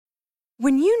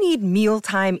When you need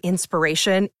mealtime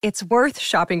inspiration, it's worth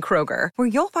shopping Kroger, where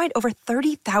you'll find over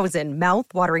 30,000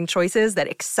 mouth-watering choices that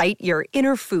excite your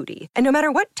inner foodie. And no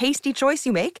matter what tasty choice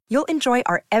you make, you'll enjoy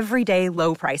our everyday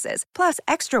low prices, plus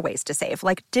extra ways to save,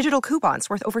 like digital coupons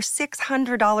worth over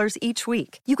 $600 each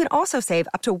week. You can also save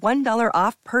up to $1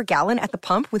 off per gallon at the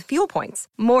pump with fuel points.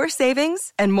 More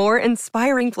savings and more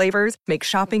inspiring flavors make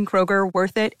shopping Kroger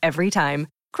worth it every time.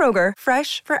 Kroger,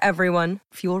 fresh for everyone.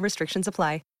 Fuel restrictions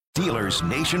apply. Steelers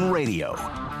Nation Radio.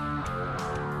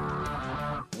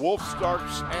 Wolf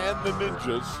Starks and the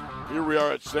Ninjas. Here we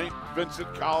are at St.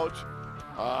 Vincent College.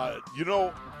 I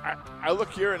look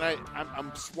here and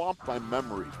I'm swamped by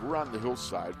memories. We're on the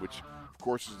hillside, which, of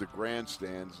course, is the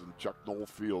grandstands in Chuck Noll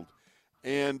Field.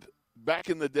 And back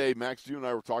in the day, Max, you and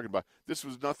I were talking about, this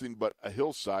was nothing but a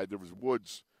hillside. There was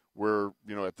woods where,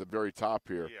 at the very top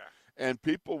here. Yeah. And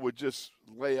people would just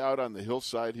lay out on the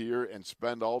hillside here and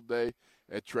spend all day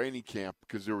at training camp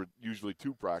because there were usually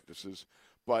 2 practices.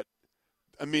 But,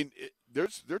 I mean, they're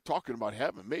talking about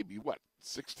having maybe,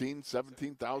 16,000,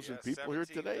 17,000 people here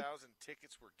today? 17,000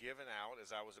 tickets were given out,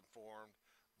 as I was informed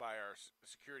by our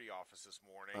security office this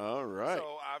morning. All right.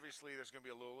 So, obviously, there's going to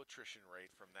be a little attrition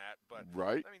rate from that. But,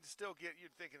 right. I mean,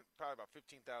 you're thinking probably about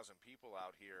 15,000 people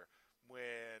out here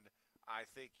when I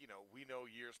think, we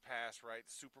know years past, right?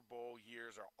 Super Bowl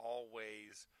years are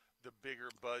always the bigger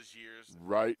buzz years,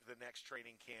 right? The next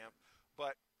training camp,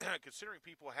 but considering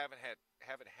people haven't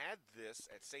had this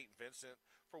at St. Vincent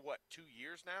for 2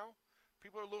 years now,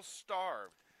 people are a little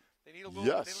starved. They need a little.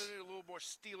 Yes. They need a little more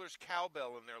Steelers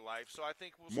cowbell in their life. So I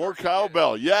think we'll more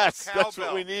cowbell. Yes, cowbell. That's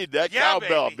what we need. That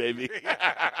cowbell, baby.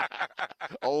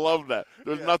 I love that.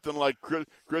 There's nothing like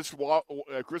Christopher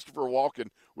Walken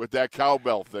with that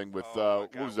cowbell thing with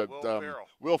what was that?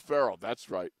 Will Ferrell.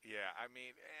 That's right. Yeah, I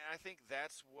mean, and I think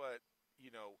that's what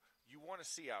you want to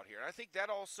see out here. And I think that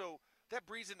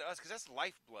breeds into us because that's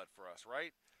lifeblood for us,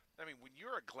 right? I mean, when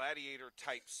you're a gladiator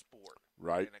type sport,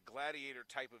 right, and a gladiator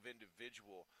type of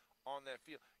individual on that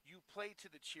field, you play to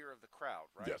the cheer of the crowd,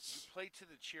 right? Yes. You play to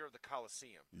the cheer of the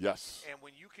Coliseum. Yes. And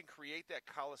when you can create that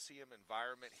Coliseum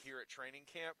environment here at training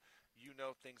camp,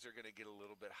 things are going to get a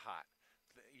little bit hot.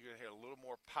 You're going to hear a little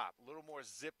more pop, a little more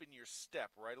zip in your step,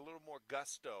 right? A little more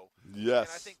gusto. Yes.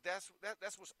 And I think that's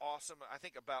what's awesome. I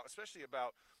think especially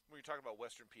about when you're talking about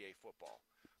Western PA football.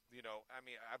 I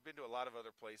mean, I've been to a lot of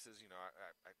other places.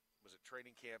 I was at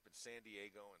training camp in San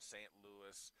Diego and St.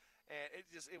 Louis, and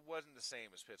it wasn't the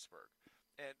same as Pittsburgh.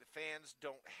 And the fans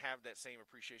don't have that same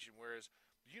appreciation, whereas,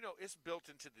 it's built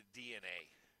into the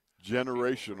DNA.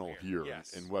 Generational here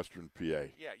yes. in Western PA.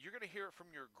 Yeah, you're going to hear it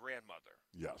from your grandmother.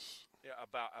 Yes. Yeah,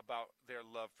 about their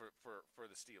love for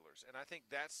the Steelers. And I think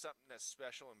that's something that's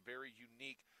special and very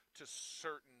unique to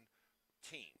certain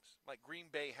teams. Like Green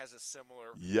Bay has a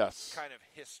similar kind of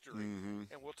history. Mm-hmm.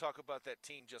 And we'll talk about that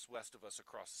team just west of us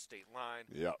across the state line.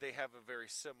 Yeah. They have a very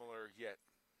similar yet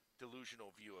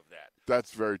delusional view of that.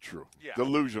 That's very true. Yeah.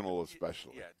 Delusional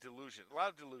especially. Yeah, delusion. A lot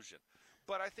of delusion.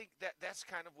 But I think that's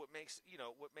kind of what makes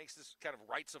this kind of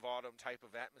rites of autumn type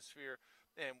of atmosphere.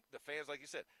 And the fans, like you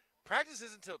said, practice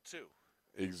isn't until 2.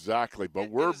 Exactly, but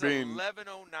we're 11:09.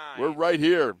 We're We're right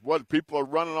here. People are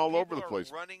running all over the place.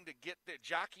 Running to get there,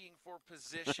 jockeying for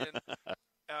position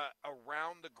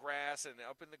around the grass and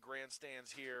up in the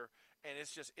grandstands here, and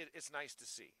it's just it's nice to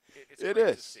see. It's great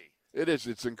to see. It is.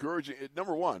 It's encouraging.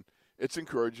 Number one, it's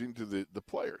encouraging to the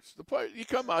players. The players, you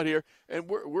come out here, and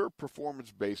we're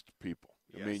performance-based people.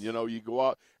 Yes. I mean, you go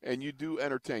out and you do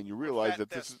entertain. You realize that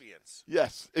this thespians.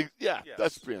 is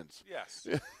thespians. Yes.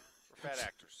 For fat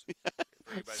actors.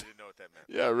 For anybody who didn't know what that meant.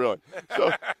 Yeah, really.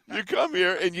 So you come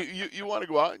here and you want to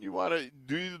go out and you want to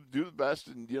do the best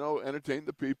and entertain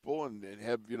the people and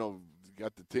have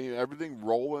got the team, everything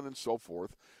rolling and so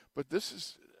forth. But this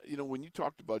is when you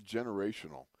talked about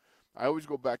generational, I always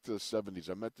go back to the 70s.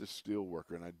 I met this steel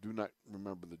worker and I do not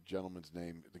remember the gentleman's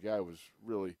name. The guy was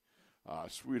really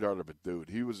sweetheart of a dude.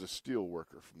 He was a steel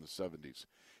worker from the 70s.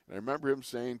 And I remember him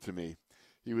saying to me,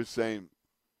 he was saying,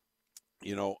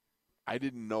 I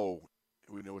didn't know,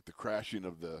 with the crashing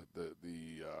of the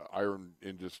iron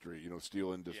industry,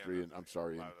 steel industry, and I'm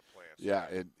sorry, a lot of the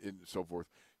plants, and so forth.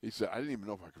 He said, I didn't even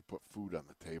know if I could put food on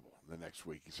the table the next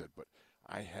week. He said, but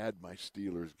I had my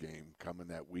Steelers game coming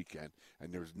that weekend,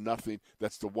 and there's nothing.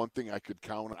 That's the one thing I could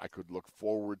count on, I could look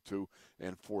forward to,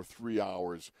 and for 3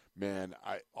 hours, man,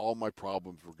 all my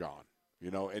problems were gone.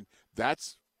 And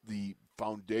that's the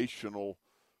foundational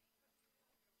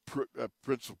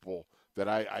principle that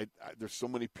I there's so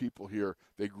many people here,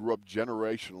 they grew up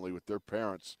generationally with their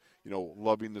parents,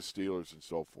 loving the Steelers and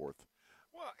so forth.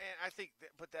 Well, and I think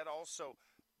but that also,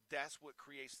 that's what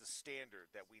creates the standard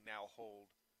that we now hold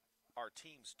our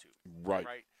teams to. Right.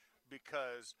 Right?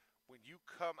 Because when you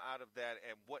come out of that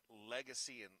and what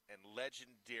legacy and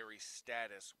legendary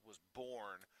status was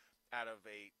born out of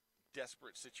a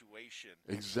desperate situation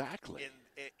Exactly.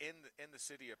 in the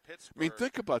city of Pittsburgh. I mean,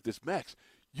 think about this, Max.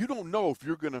 You don't know if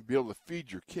you're going to be able to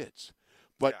feed your kids,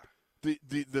 but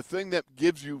the thing that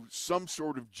gives you some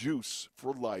sort of juice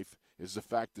for life is the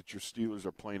fact that your Steelers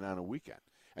are playing on a weekend.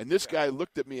 And this guy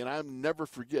looked at me, and I'll never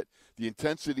forget the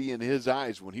intensity in his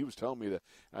eyes when he was telling me that.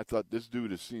 I thought, this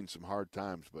dude has seen some hard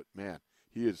times, but, man,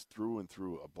 he is through and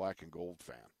through a black and gold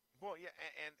fan. Well, yeah,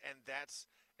 and that's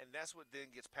what then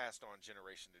gets passed on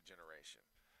generation to generation.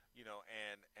 You know,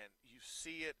 and you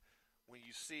see it when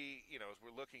you see, you know, as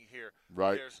we're looking here,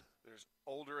 right. There's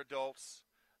older adults,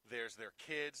 there's their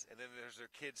kids, and then there's their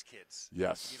kids' kids.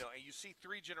 Yes. You know, and you see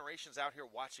 3 generations out here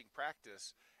watching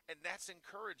practice, and that's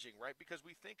encouraging, right? Because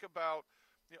we think about,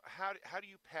 you know, how do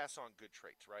you pass on good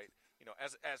traits, right? You know,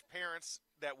 as parents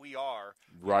that we are,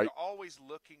 right. We're always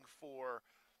looking for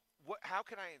how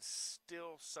can I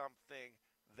instill something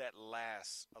that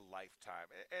lasts a lifetime?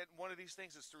 And one of these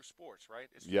things is through sports, right?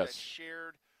 It's that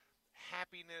shared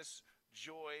happiness,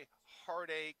 joy,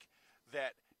 heartache,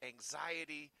 that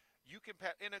anxiety. You can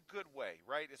in a good way,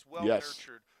 right? It's well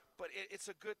nurtured. But it's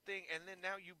a good thing, and then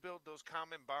now you build those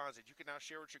common bonds that you can now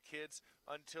share with your kids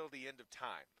until the end of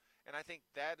time. And I think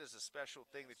that is a special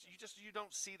thing that you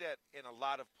don't see that in a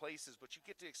lot of places, but you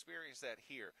get to experience that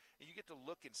here, and you get to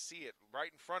look and see it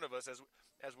right in front of us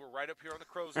as we're right up here on the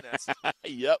crow's nest.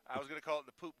 Yep. I was going to call it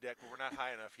the poop deck, but we're not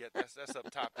high enough yet. That's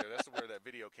up top there. That's where that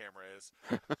video camera is.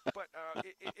 But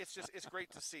it's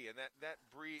great to see, and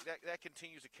that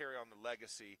continues to carry on the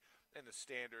legacy and the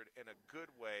standard in a good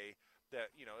way. That,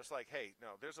 you know, it's like, hey,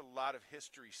 no, there's a lot of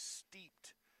history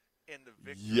steeped in the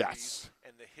victories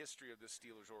and the history of the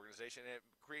Steelers organization, and it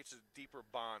creates a deeper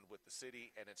bond with the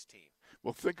city and its team.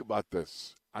 Well, think about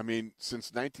this. I mean,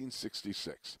 since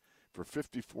 1966, for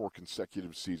 54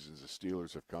 consecutive seasons, the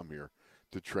Steelers have come here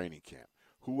to training camp.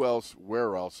 Who else,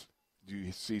 where else do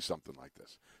you see something like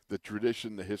this? The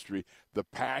tradition, the history, the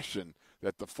passion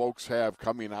that the folks have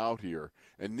coming out here.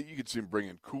 And you can see them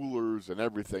bringing coolers and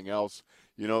everything else.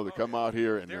 You know, they come out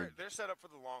here. And they're set up for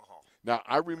the long haul. Now,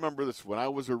 I remember this. When I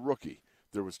was a rookie,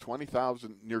 there was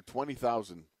near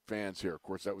 20,000 fans here. Of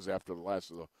course, that was after the last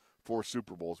of the 4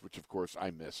 Super Bowls, which, of course, I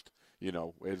missed. You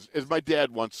know, as my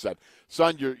dad once said,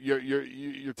 son,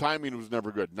 your timing was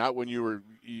never good. Not when you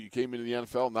came into the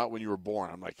NFL, not when you were born.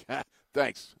 I'm like,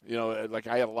 thanks. You know, like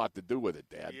I had a lot to do with it,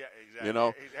 Dad. Yeah, exactly. You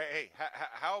know, hey,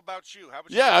 how about you? How about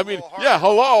yeah, you? I mean, yeah,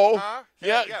 hello. Huh?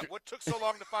 Yeah. What took so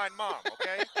long to find Mom?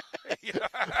 Okay.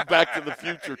 Back to the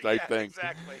Future type thing.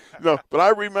 Exactly. No, but I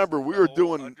remember we were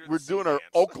doing our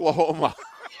Oklahoma.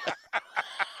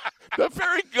 That's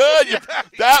very good.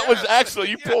 That was excellent.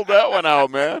 You pulled that one out,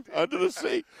 man. Under the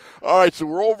sea. All right, so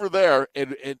we're over there,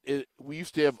 and we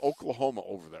used to have Oklahoma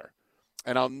over there.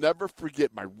 And I'll never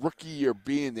forget my rookie year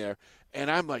being there,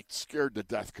 and I'm like scared to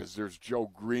death because there's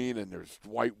Joe Green and there's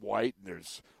Dwight White and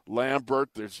there's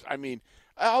Lambert.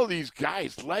 All these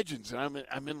guys, legends, and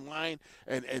I'm in line,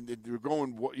 and they're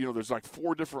going, you know, there's like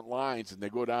 4 different lines, and they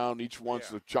go down each one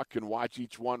so Chuck can watch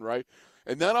each one, right?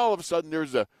 And then all of a sudden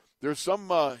there's some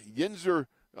Yinzer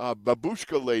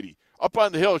babushka lady up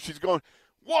on the hill. She's going,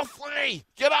 Wolfley,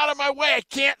 get out of my way. I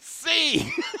can't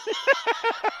see.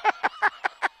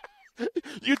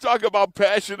 You talk about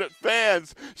passionate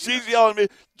fans. She's yelling at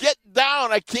me, get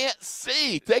down. I can't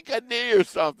see. Take a knee or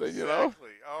something, you know? Exactly.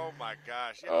 Oh, my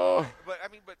gosh. Yeah. Oh. But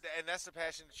that's the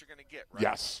passion that you're going to get, right?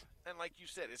 Yes. And like you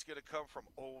said, it's going to come from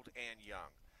old and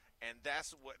young. And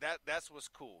that's what's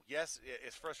cool. Yes,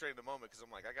 it's frustrating in the moment because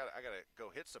I'm like, I got to go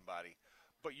hit somebody.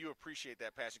 But you appreciate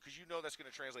that passion because you know that's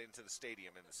going to translate into the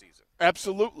stadium in the season.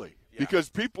 Absolutely. Yeah. Because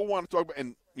people want to talk about,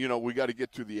 and, you know, we got to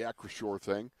get to the Acrisure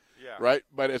thing. Yeah. Right?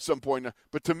 But at some point,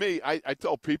 but to me, I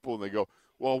tell people, and they go,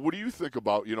 well, what do you think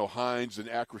about, you know, Hines and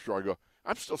Acrisure? I go,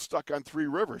 I'm still stuck on 3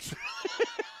 Rivers.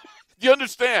 Do you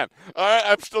understand? All right,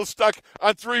 I'm still stuck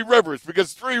on 3 Rivers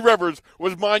because 3 Rivers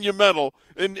was monumental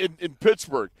in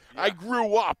Pittsburgh. Yeah. I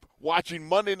grew up watching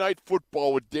Monday Night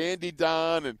Football with Dandy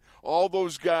Don and all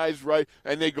those guys, right?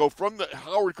 And they go from the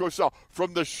Howard Cosell,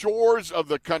 from the shores of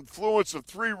the confluence of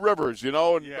 3 Rivers, you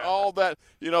know, and all that,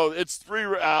 you know, it's 3.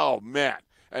 Oh, man.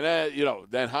 And then, you know,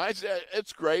 then Hines,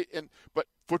 it's great, but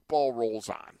football rolls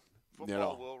on.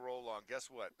 Football will roll on. Guess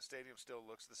what? The stadium still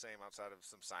looks the same outside of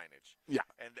some signage. Yeah.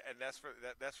 And that's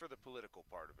for the political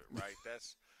part of it, right?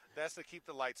 That's to keep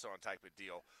the lights on type of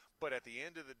deal. But at the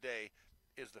end of the day,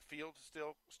 is the field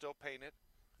still painted?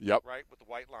 Yep. Right, with the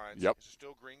white lines. Yep. Is there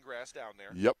still green grass down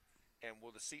there? Yep. And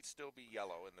will the seats still be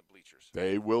yellow in the bleachers?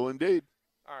 They will indeed.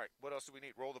 All right, what else do we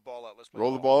need? Roll the ball out. Let's play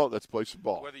Roll the ball out. Let's play some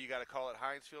ball. Whether you got to call it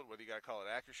Heinz Field, whether you got to call it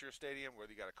Acrisure Stadium, whether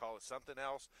you got to call it something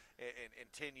else in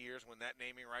 10 years when that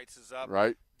naming rights is up,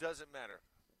 right? Doesn't matter.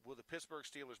 Will the Pittsburgh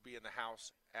Steelers be in the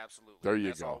house? Absolutely. There you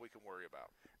That's go. all we can worry about.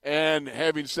 And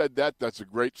having said that, that's a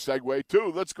great segue,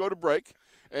 too. Let's go to break,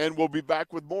 and we'll be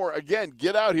back with more. Again,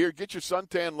 get out here, get your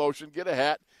suntan lotion, get a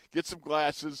hat, get some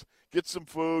glasses, get some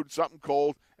food, something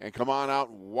cold, and come on out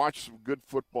and watch some good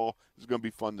football. It's going to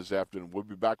be fun this afternoon. We'll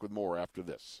be back with more after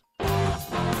this.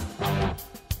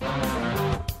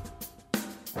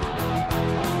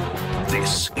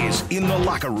 This is In the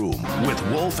Locker Room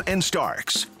with Wolf and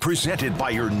Starks, presented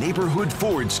by your neighborhood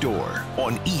Ford store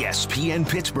on ESPN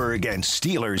Pittsburgh and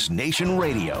Steelers Nation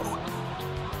Radio.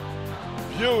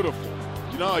 Beautiful.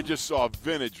 You know, I just saw a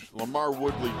vintage Lamar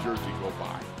Woodley jersey go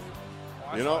by.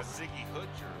 I You saw know- a Ziggy Hood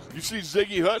jersey. You see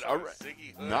Ziggy Hood? All right.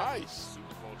 Ziggy Hood. Nice.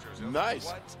 Super Bowl jersey. Nice.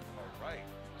 What? All right.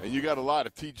 And you got a lot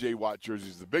of TJ Watt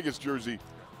jerseys. The biggest jersey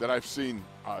that I've seen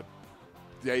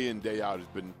day in, day out has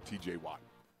been TJ Watt.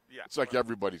 Yeah. It's like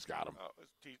everybody's got them.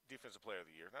 It's Defensive Player of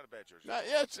the Year. Not a bad jersey.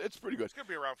 Yeah, it's pretty good. It's going to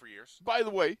be around for years. By the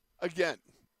way, again,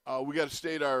 we got to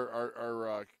state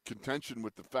our contention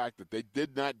with the fact that they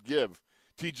did not give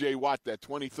TJ Watt that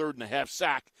 23rd and a half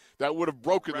sack that would have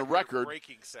broken the record.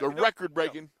 Sack. The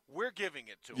record-breaking. No, we're giving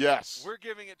it to him. Yes. We're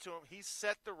giving it to him. He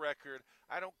set the record.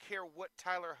 I don't care what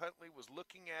Tyler Huntley was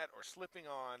looking at or slipping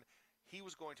on. He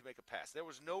was going to make a pass. There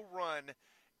was no run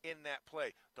in that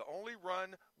play. The only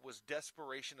run was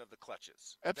desperation of the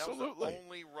clutches. Absolutely. That was the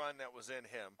only run that was in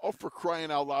him. Oh, for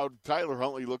crying out loud, Tyler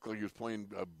Huntley looked like he was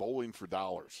playing bowling for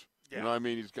dollars. Yeah. You know what I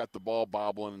mean? He's got the ball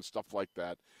bobbling and stuff like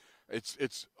that. It's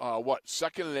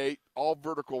 2nd and 8, all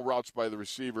vertical routes by the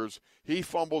receivers. He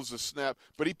fumbles the snap,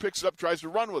 but he picks it up, tries to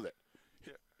run with it.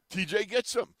 Yeah. TJ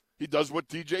gets him. He does what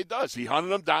TJ does. He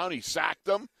hunted him down. He sacked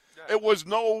him. Yeah. It was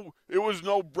no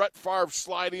Brett Favre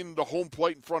sliding the home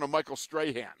plate in front of Michael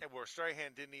Strahan. And where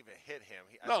Strahan didn't even hit him.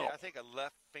 No. I think a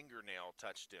left fingernail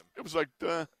touched him. It was like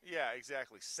Yeah,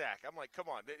 exactly. Sack. I'm like, come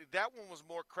on. That one was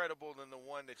more credible than the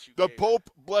one that you the gave Pope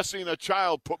blessing a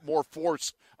child put more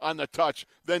force on the touch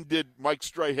than did Mike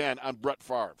Strahan on Brett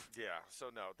Favre. Yeah, so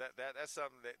no, that's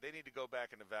something that they need to go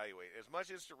back and evaluate. As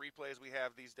much instant replays we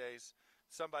have these days,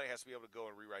 somebody has to be able to go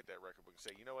and rewrite that record book and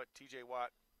say, you know what, TJ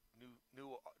Watt,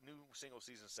 new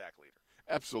single-season sack leader.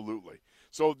 Absolutely.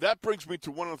 So that brings me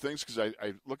to one of the things, because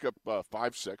I look up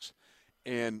 5'6",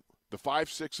 and the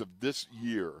 5'6" of this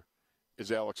year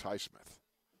is Alex Highsmith.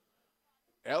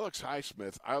 Alex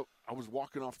Highsmith, I was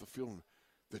walking off the field, and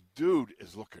the dude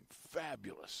is looking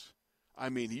fabulous. I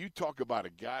mean, you talk about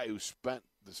a guy who spent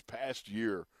this past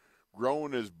year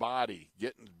growing his body,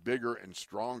 getting bigger and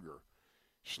stronger.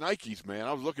 Schneikes, man,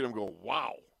 I was looking at him going,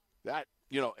 wow. That,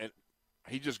 and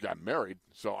he just got married.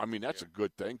 So, I mean, that's a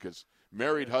good thing, because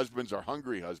married husbands are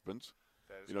hungry husbands.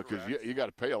 Because you got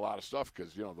to pay a lot of stuff,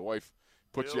 because, the wife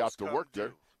puts you out to work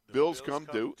there. Bills come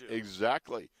due.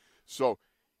 Exactly. So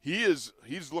he's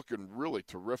looking really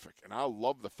terrific. And I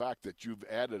love the fact that you've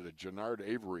added a Jannard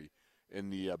Avery in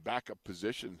the backup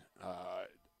position.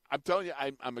 I'm telling you,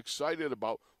 I'm excited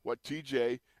about what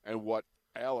TJ and what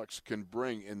Alex can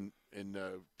bring in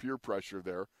peer pressure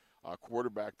there,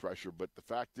 quarterback pressure. But the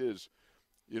fact is,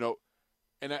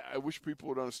 and I wish people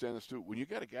would understand this too. When you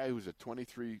got a guy who's a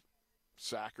 23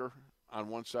 sacker on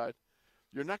one side,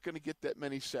 you're not going to get that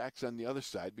many sacks on the other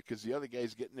side, because the other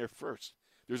guy's getting there first.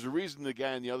 There's a reason the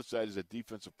guy on the other side is a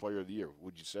defensive player of the year,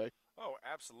 would you say? Oh,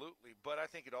 absolutely. But I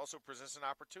think it also presents an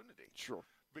opportunity. Sure.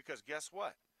 Because guess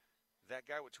what? That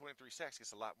guy with 23 sacks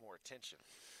gets a lot more attention.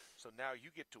 So now you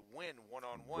get to win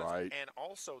one-on-ones. Right. And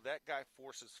also that guy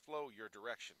forces flow your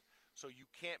direction. So you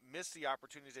can't miss the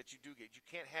opportunities that you do get. You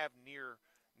can't have near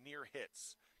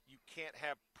hits. You can't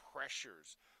have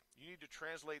pressures. You need to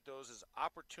translate those as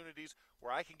opportunities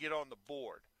where I can get on the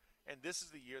board. And this is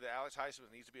the year that Alex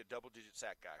Highsmith needs to be a double-digit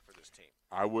sack guy for this team.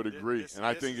 I would agree, and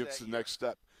I think is it's that the year. next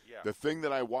step. Yeah. The thing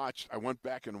that I watched, I went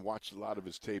back and watched a lot of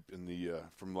his tape in the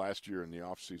from last year in the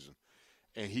offseason,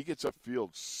 and he gets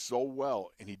upfield so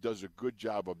well, and he does a good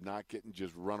job of not getting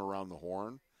just run around the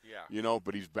horn. Yeah.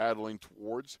 But he's battling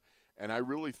towards, and I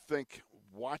really think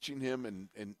watching him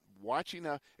and watching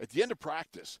at the end of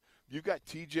practice, you got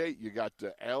TJ, you got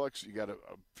Alex, you got a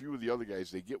few of the other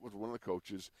guys. They get with one of the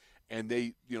coaches, and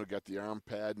they got the arm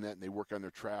pad and that, and they work on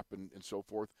their trap and so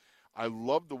forth. I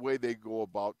love the way they go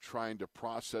about trying to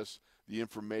process the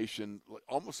information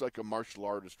almost like a martial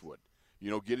artist would.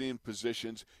 Getting in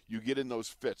positions, you get in those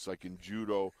fits like in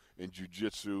judo and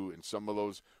jiu-jitsu and some of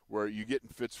those where you get in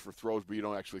fits for throws, but you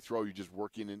don't actually throw. You're just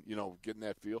working and, getting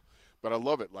that feel. But I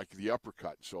love it, like the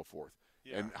uppercut and so forth,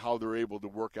 and how they're able to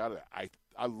work out of that.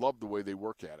 I love the way they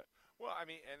work at it. Well, I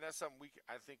mean, and that's something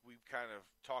I think we've kind of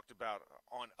talked about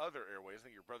on other airways. I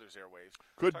think your brother's airways.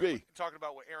 Talking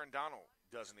about what Aaron Donald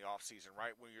does in the offseason,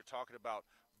 right? When you're talking about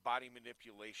body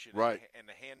manipulation right. and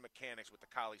the hand mechanics with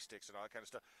the collie sticks and all that kind of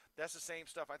stuff. That's the same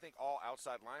stuff I think all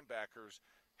outside linebackers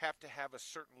have to have a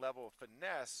certain level of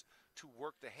finesse to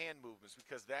work the hand movements,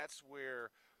 because that's where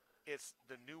it's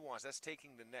the nuance. That's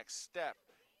taking the next step,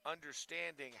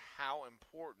 understanding how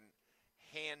important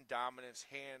hand dominance,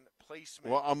 hand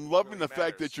placement. Well, I'm loving really the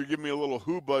fact that you're giving me a little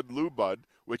Who-Bud, Lou-Bud,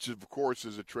 which, of course,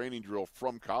 is a training drill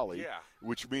from Collie,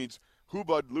 which means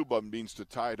Who-Bud, Lou-Bud means to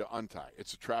tie to untie.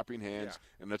 It's a trapping hands,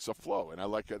 and it's a flow. And I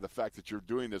like the fact that you're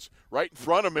doing this right in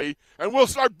front of me, and we'll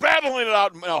start battling it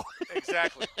out, Mel.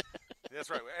 Exactly. That's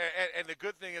right. And the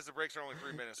good thing is the breaks are only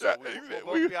 3 minutes, so we'll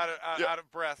both be out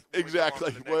of breath.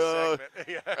 Exactly. Well,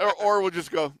 or we'll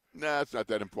just go, nah, it's not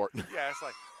that important. Yeah, it's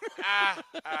like,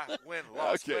 win,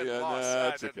 loss, okay, win, yeah, loss.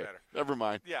 That's okay. Matter. Never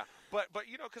mind. Yeah, but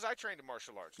because I trained in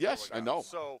martial arts. Yes, I know.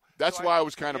 So that's why I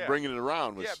was kind of bringing it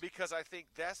around. Yeah, because I think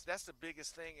that's the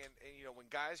biggest thing, and when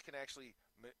guys can actually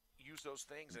use those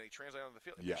things and they translate on the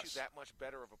field, it makes you that much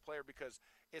better of a player, because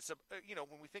it's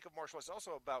when we think of martial arts, it's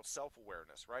also about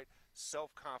self-awareness, right?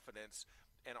 Self-confidence,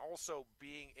 and also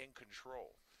being in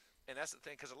control. And that's the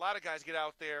thing, because a lot of guys get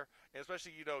out there, and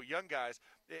especially, young guys,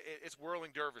 it's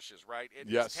whirling dervishes, right?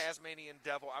 It's Tasmanian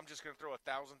devil. I'm just going to throw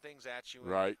 1,000 things at you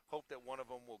and hope that one of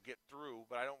them will get through,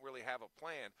 but I don't really have a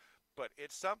plan. But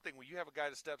it's something when you have a guy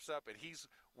that steps up and he's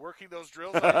working those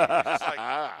drills on you, you're just like,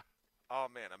 oh,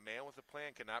 man, a man with a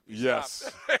plan cannot be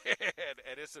stopped.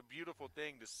 and it's a beautiful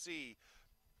thing to see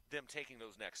them taking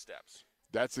those next steps.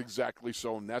 That's exactly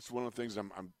so, and that's one of the things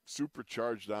I'm super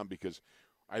charged on, because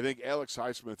I think Alex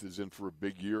Highsmith is in for a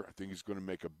big year. I think he's going to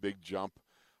make a big jump.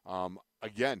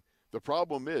 Again, the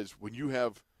problem is when you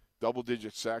have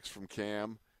double-digit sacks from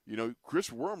Cam,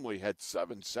 Chris Wormley had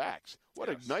 7 sacks. What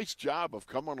a nice job of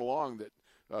coming along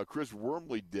that Chris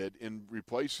Wormley did in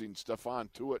replacing Stephon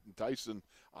Tuitt and Tyson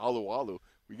Alualu.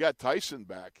 We got Tyson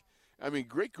back. I mean,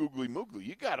 great googly moogly.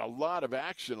 You got a lot of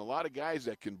action, a lot of guys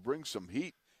that can bring some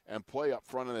heat and play up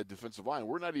front on that defensive line.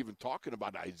 We're not even talking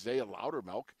about Isaiah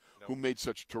Loudermilk, who made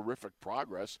such terrific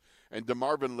progress, and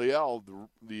DeMarvin Leal,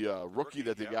 the rookie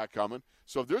that they got coming.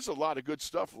 So there's a lot of good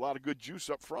stuff, a lot of good juice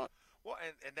up front. Well,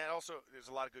 and that also, there's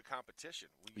a lot of good competition.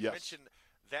 When you mentioned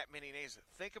that many names,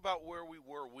 think about where we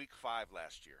were week 5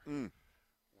 last year.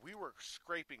 We were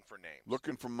scraping for names.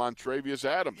 Looking for Montravius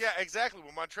Adams. Yeah, exactly.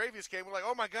 When Montravius came, we're like,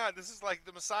 oh, my God, this is like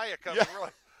the Messiah coming. Yeah. We're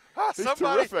like, He's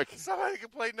terrific. Somebody can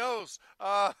play nose.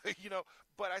 But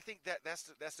I think that's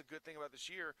the good thing about this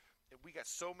year. We got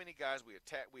so many guys.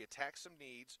 We attacked some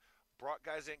needs, brought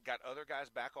guys in, got other guys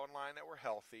back online that were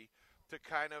healthy to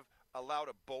kind of allow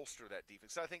to bolster that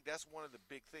defense. So I think that's one of the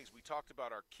big things. We talked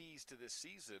about our keys to this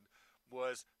season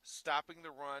was stopping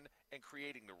the run and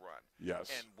creating the run.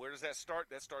 Yes. And where does that start?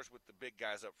 That starts with the big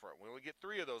guys up front. We only get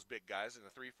 3 of those big guys in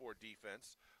the 3-4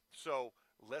 defense. So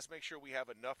let's make sure we have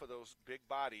enough of those big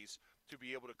bodies to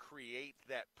be able to create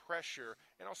that pressure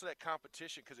and also that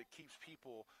competition, because it keeps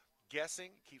people guessing,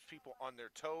 keeps people on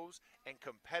their toes and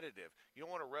competitive. You don't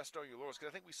want to rest on your laurels,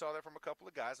 because I think we saw that from a couple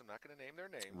of guys. I'm not going to name their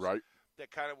names. Right. That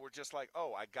kind of were just like,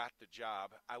 oh, I got the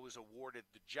job. I was awarded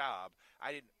the job.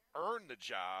 I didn't earn the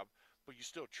job, but you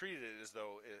still treated it as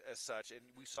though as such, and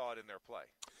we saw it in their play.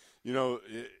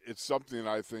 It's something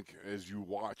I think as you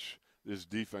watch this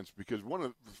defense, because one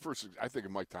of the first, I think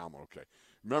of Mike Tomlin, okay.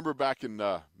 Remember back in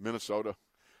Minnesota?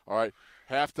 All right,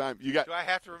 halftime. Do I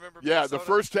have to remember? Yeah, Minnesota? The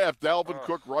first half, Dalvin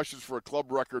Cook rushes for a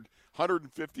club record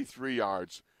 153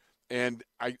 yards. And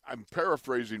I'm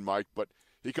paraphrasing Mike, but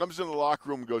he comes in the locker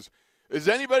room and goes, "Does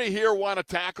anybody here want to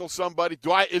tackle somebody?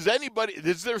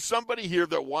 Is there somebody here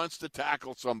that wants to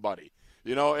tackle somebody?"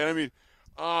 And I mean,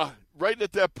 right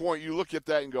at that point, you look at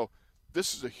that and go,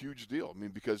 this is a huge deal. I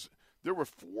mean, because there were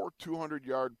 4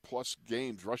 200-yard-plus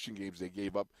rushing games they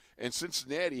gave up, and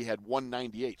Cincinnati had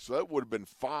 198. So that would have been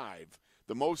 5,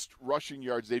 the most rushing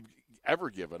yards they've ever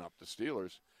given up to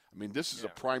Steelers. I mean, this is a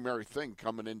primary thing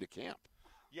coming into camp.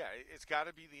 Yeah, it's got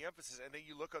to be the emphasis. And then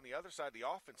you look on the other side, the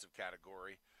offensive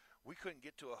category, we couldn't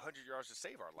get to 100 yards to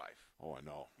save our life. Oh, I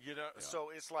know. So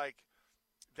it's like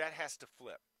that has to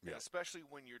flip. Yeah. And especially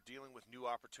when you're dealing with new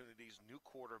opportunities, new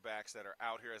quarterbacks that are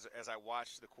out here. As I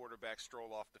watch the quarterback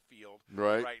stroll off the field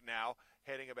right now,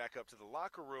 heading back up to the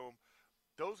locker room,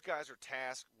 those guys are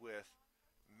tasked with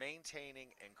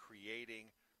maintaining and creating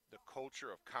the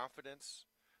culture of confidence,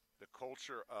 the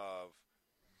culture of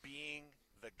being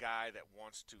the guy that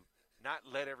wants to not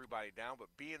let everybody down, but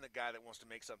being the guy that wants to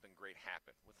make something great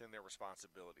happen within their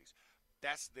responsibilities.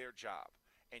 That's their job.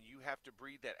 And you have to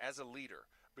breed that as a leader.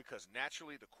 because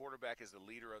naturally the quarterback is the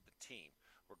leader of the team,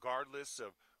 regardless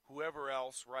of whoever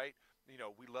else, right? You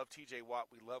know, we love T.J. Watt,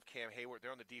 we love Cam Hayward.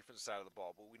 They're on the defensive side of the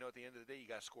ball, but we know at the end of the day you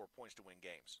got to score points to win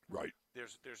games. Right.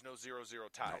 There's no 0-0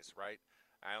 ties, right?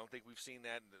 I don't think we've seen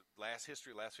that in the last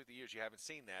 50 years. You haven't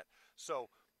seen that. So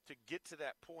to get to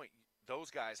that point,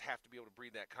 those guys have to be able to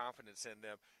breathe that confidence in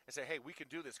them and say, hey, we can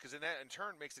do this, because then that in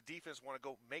turn makes the defense want to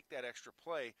go make that extra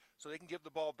play so they can give the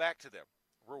ball back to them.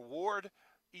 Reward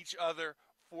each other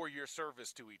for your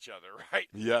service to each other, right?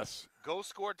 Yes. Go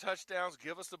score touchdowns,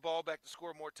 give us the ball back to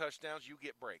score more touchdowns, you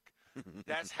get break.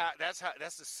 That's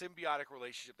the symbiotic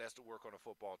relationship that has to work on a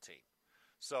football team.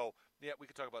 So, yeah, we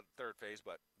could talk about the third phase,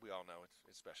 but we all know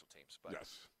it's special teams. But,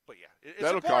 yes. But, yeah, it's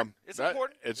That'll important. come. It's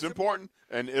important. It's important,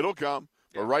 and it'll come.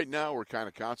 Yeah. But right now we're kind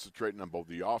of concentrating on both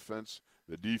the offense,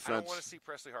 the defense. I don't want to see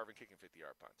Presley Harvin kicking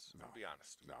 50-yard punts, to be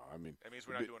honest. No, I mean. That means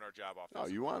we're not doing our job No,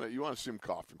 offensively. you want to see him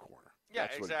cough in corner. Yeah,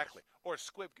 That's exactly. Or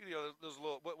squib, those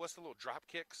little, what's the little drop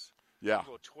kicks? Yeah.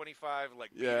 Little 25,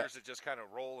 beaters that just kind of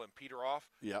roll and peter off.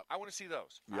 Yeah. I want to see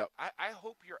those. Yep. I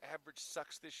hope your average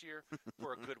sucks this year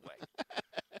for a good way.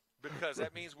 Because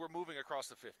that means we're moving across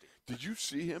the 50. Did you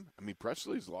see him? I mean,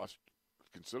 Presley's lost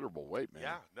considerable weight, man.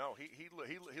 Yeah, no,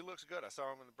 he looks good. I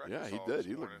saw him in the breakfast Yeah, he hall did. this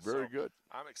He morning, looked very so good.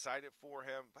 I'm excited for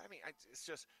him. I mean, it's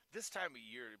just this time of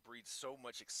year it breeds so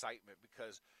much excitement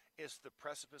because it's the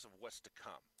precipice of what's to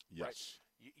come. Yes. Right?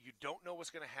 You don't know what's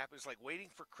going to happen. It's like waiting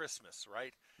for Christmas,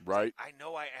 right? Right. I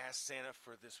know I asked Santa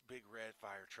for this big red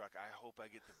fire truck. I hope I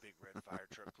get the big red fire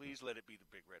truck. Please let it be the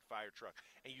big red fire truck.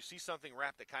 And you see something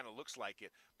wrapped that kind of looks like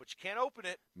it, but you can't open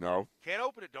it. No. Can't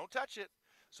open it. Don't touch it.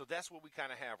 So that's what we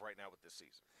kind of have right now with this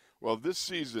season. Well, this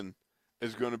season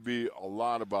is going to be a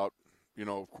lot about,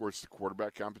 of course, the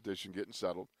quarterback competition getting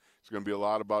settled. It's going to be a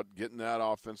lot about getting that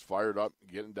offense fired up,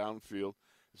 getting downfield.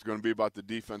 It's going to be about the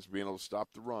defense being able to stop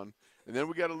the run. And then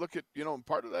we got to look at,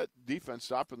 part of that defense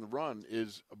stopping the run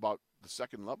is about the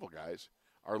second level guys,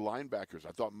 our linebackers.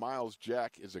 I thought Miles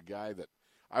Jack is a guy that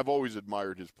I've always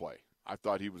admired his play. I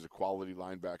thought he was a quality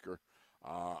linebacker.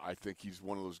 I think he's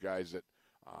one of those guys that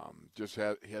just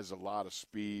has a lot of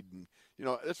speed. And,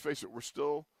 let's face it, we're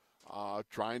still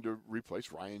trying to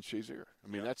replace Ryan Shazier. I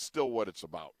mean, that's still what it's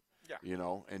about.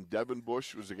 Yeah. And Devin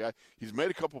Bush was a guy. He's made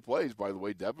a couple plays, by the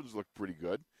way. Devin's looked pretty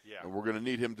good. Yeah. And we're going to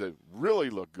need him to really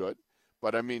look good.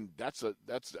 But, I mean, that's a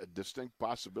distinct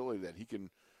possibility that he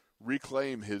can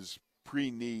reclaim his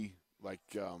pre-knee,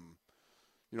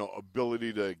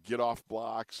 ability to get off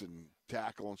blocks and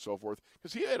tackle and so forth.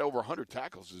 Because he had over 100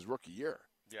 tackles his rookie year.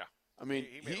 Yeah. I mean,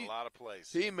 he made a lot of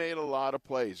plays. He made a lot of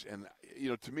plays. And,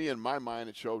 to me, in my mind,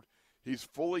 it showed he's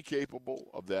fully capable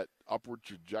of that upward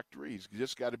trajectory. He's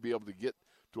just got to be able to get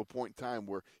to a point in time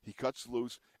where he cuts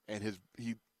loose and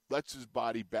he lets his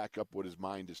body back up what his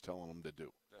mind is telling him to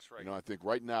do. That's right. I think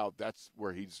right now that's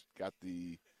where he's got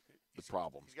the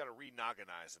problem. He's got to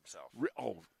re-nogganize himself.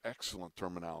 Excellent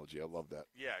terminology. I love that.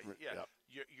 Yeah. Yep.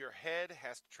 Your head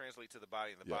has to translate to the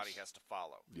body, and the body has to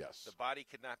follow. Yes. The body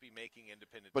cannot be making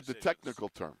independent But decisions. the technical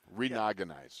term,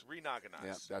 re-nogganize. Re-nogganize.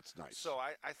 Yeah, that's nice. So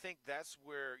I think that's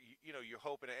where, you're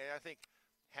hoping, and I think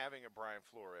having a Brian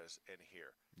Flores in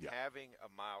here, having a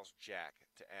Miles Jack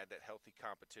to add that healthy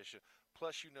competition,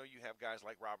 plus you have guys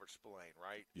like Robert Spillane,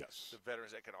 right? Yes. The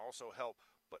veterans that can also help,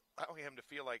 but allowing him to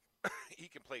feel like he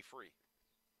can play free.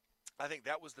 I think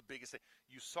that was the biggest thing.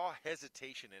 You saw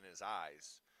hesitation in his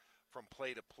eyes from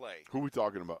play to play. Who are we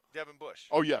talking about? Devin Bush.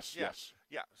 Oh, yes. Yeah.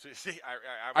 So you see,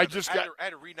 I had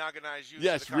to re-nogginize you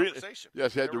to the conversation.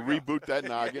 Yes, had to reboot that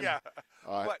noggin. Yeah.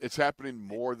 It's happening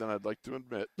more than I'd like to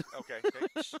admit. Okay.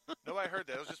 Nobody heard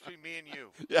that. It was just between me and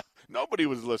you. Yeah. Nobody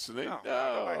was listening. No,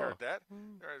 nobody heard that.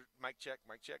 Mic check.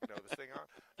 No, this thing on.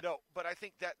 No, but I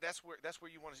think that's where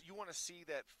you want to see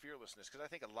that fearlessness, because I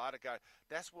think a lot of guys,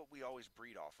 that's what we always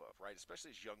breed off of, right?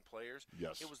 Especially as young players.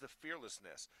 Yes. It was the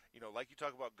fearlessness. Like you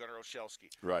talk about Gunnar Olszewski.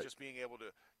 Right. Just being able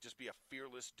to just be a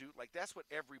fearless dude. Like that's what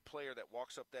every player that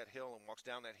walks up that hill and walks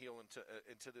down that hill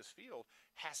into this field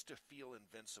has to feel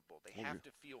invincible. They have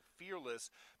to feel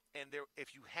fearless, and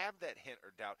if you have that hint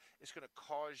or doubt, it's going to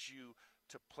cause you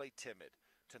to play timid,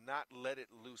 to not let it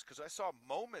loose. Because I saw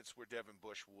moments where Devin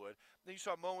Bush would. Then you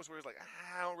saw moments where he's like,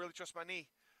 I don't really trust my knee.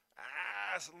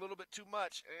 It's a little bit too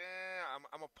much.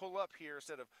 I'm going to pull up here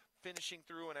instead of finishing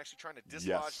through and actually trying to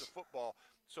dislodge the football.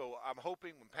 So I'm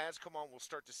hoping when pads come on, we'll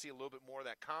start to see a little bit more of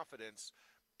that confidence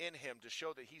in him to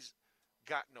show that he's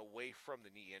gotten away from the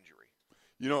knee injury.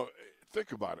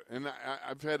 Think about it. And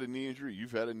I've had a knee injury.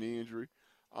 You've had a knee injury.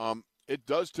 It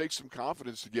does take some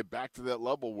confidence to get back to that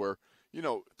level where,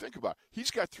 think about it.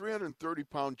 He's got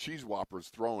 330-pound cheese whoppers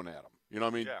throwing at him. You know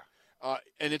what I mean? Yeah.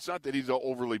 And it's not that he's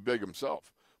overly big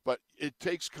himself, But it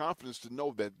takes confidence to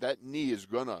know that that knee is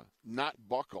going to not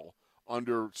buckle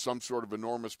under some sort of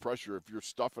enormous pressure if you're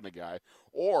stuffing a guy,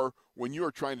 or when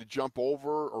you're trying to jump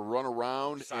over or run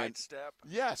around. Sidestep.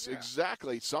 Yes, yeah.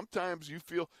 Exactly. Sometimes you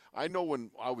feel – I know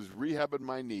when I was rehabbing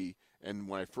my knee and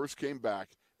when I first came back,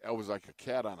 I was like a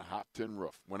cat on a hot tin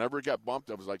roof. Whenever it got bumped,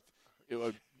 I was like it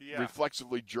would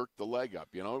reflexively jerk the leg up.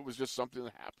 You know, it was just something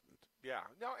that happened. Yeah,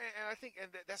 no, and I think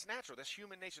that's natural. That's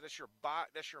human nature. That's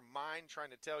your mind trying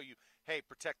to tell you, hey,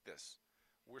 protect this.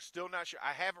 We're still not sure.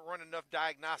 I haven't run enough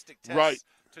diagnostic tests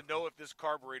to know if this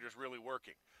carburetor is really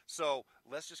working. So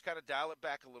let's just kind of dial it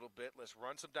back a little bit. Let's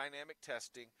run some dynamic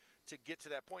testing to get to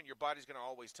that point. Your body's going to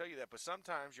always tell you that, but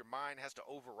sometimes your mind has to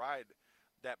override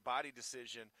that body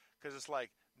decision because it's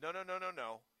like, no.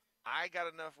 I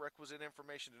got enough requisite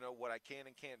information to know what I can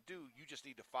and can't do. You just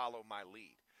need to follow my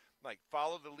lead. Like,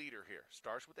 follow the leader here.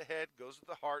 Starts with the head, goes with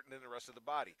the heart, and then the rest of the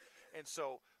body. And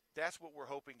so that's what we're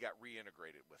hoping got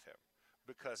reintegrated with him.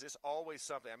 Because it's always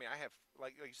something. I mean, I have,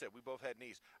 like you said, we both had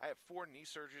knees. I have 4 knee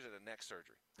surgeries and a neck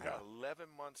surgery. I had 11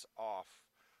 months off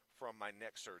from my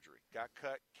neck surgery. Got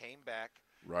cut, came back,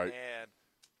 and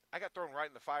I got thrown right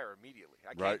in the fire immediately.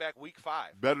 I came back week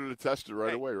 5. Better to test it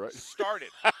right away, right? Started.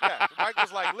 Yeah. Mike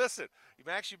was like, listen,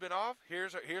 Max, you've been off.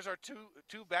 Here's our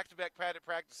two back-to-back padded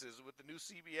practices with the new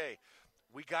CBA.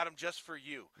 We got them just for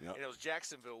you. Yep. And it was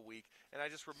Jacksonville week. And I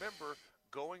just remember –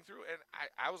 going through, and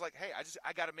I was like, hey,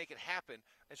 I got to make it happen.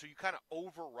 And so you kind of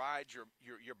override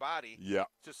your body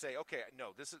to say, okay,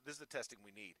 no, this is the testing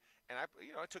we need. And I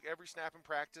took every snap in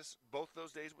practice, both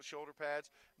those days with shoulder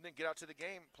pads, and then get out to the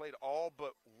game, played all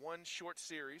but one short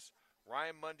series.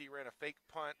 Ryan Mundy ran a fake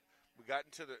punt. We got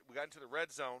into the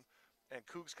red zone, and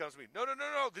Cougs comes to me, no,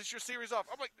 this is your series off.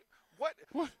 I'm like, what?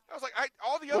 I was like,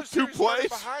 all the other series started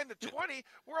behind the 20.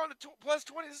 We're on the plus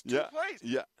 20. This is 2 plays.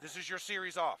 Yeah. This is your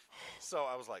series off. So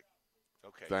I was like,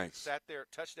 okay. Thanks. Sat there,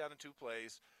 touchdown in 2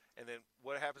 plays, and then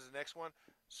what happens the next one?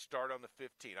 Start on the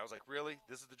 15. I was like, really?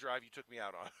 This is the drive you took me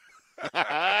out on?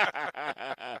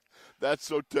 That's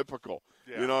so typical.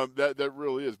 Yeah. You know, that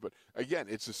really is. But, again,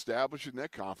 it's establishing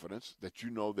that confidence that you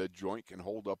know that joint can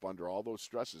hold up under all those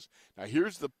stresses. Now,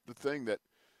 here's the thing that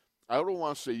I don't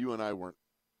want to say you and I weren't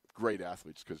great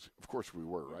athletes because, of course, we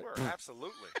were, right? We were,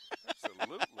 absolutely.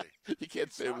 Absolutely. You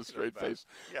can't say it with a straight face.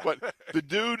 Yeah. But the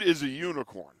dude is a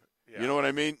unicorn. Yeah. You know what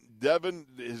I mean? Devin,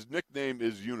 his nickname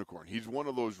is Unicorn. He's one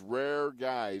of those rare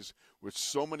guys with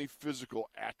so many physical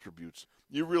attributes.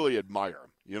 You really admire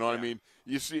him. You know what I mean?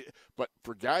 You see, but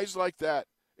for guys like that,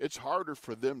 it's harder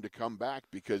for them to come back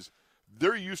because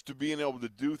they're used to being able to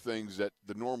do things that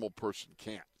the normal person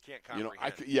can't. Can't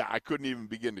comprehend. You know, I couldn't even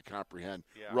begin to comprehend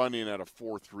running at a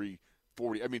 4.3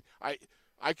 40. I mean, I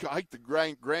hiked the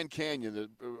Grand Canyon.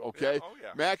 Okay,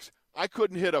 Max, I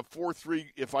couldn't hit a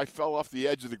 4.3 if I fell off the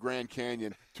edge of the Grand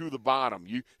Canyon to the bottom.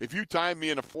 If you timed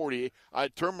me in a 40,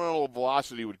 terminal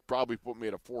velocity would probably put me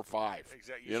at a 4.5.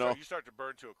 Exactly. You start to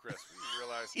burn to a crisp. You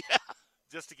realize.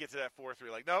 Just to get to that 4.3,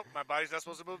 like, nope, my body's not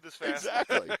supposed to move this fast.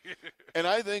 Exactly. And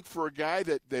I think for a guy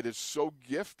that is so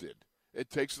gifted, it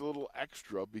takes a little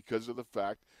extra because of the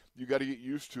fact you got to get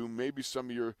used to maybe some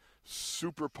of your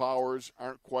superpowers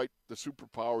aren't quite the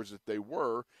superpowers that they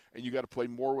were, and you got to play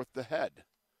more with the head.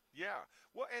 Yeah.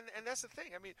 Well, and that's the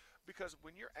thing. I mean, because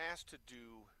when you're asked to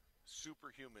do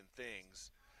superhuman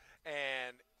things,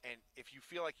 and if you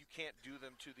feel like you can't do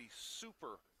them to the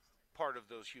super part of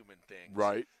those human things,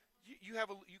 right? You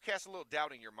cast a little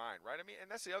doubt in your mind, right? I mean, and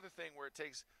that's the other thing where it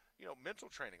takes, mental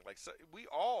training. Like, so we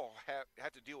all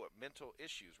have to deal with mental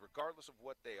issues, regardless of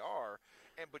what they are.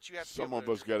 But you have to. Some of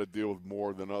us got to deal with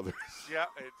more than others. Yeah,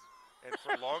 and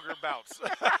for longer bouts.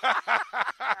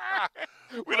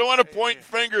 We don't want to point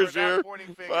fingers we're not here.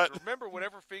 Pointing fingers. But remember,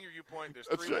 whatever finger you point, there's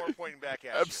that's 3 more right. pointing back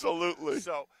at Absolutely. you.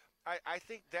 So I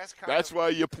think that's That's why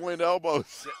you point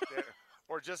elbows.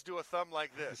 Or just do a thumb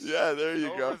like this. Yeah, there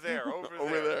you go.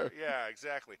 Over there. Yeah,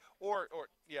 exactly. Or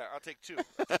I'll take 2.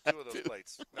 I'll take 2 of those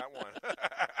plates, not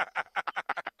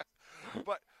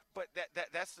 1. But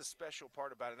that's the special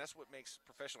part about it. And that's what makes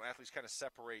professional athletes kind of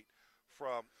separate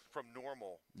from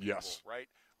normal people, right?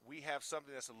 We have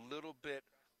something that's a little bit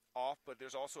off, but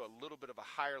there's also a little bit of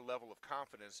a higher level of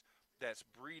confidence that's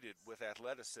breeded with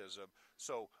athleticism.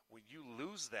 So when you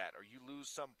lose that or you lose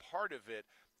some part of it,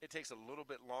 it takes a little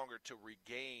bit longer to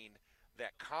regain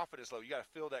that confidence level. You got to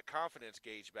fill that confidence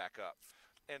gauge back up.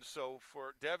 And so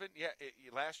for Devin,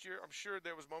 last year, I'm sure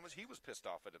there was moments he was pissed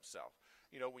off at himself.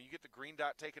 When you get the green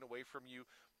dot taken away from you,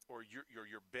 or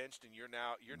you're benched and you're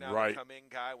now right. a come in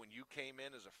guy. When you came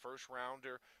in as a first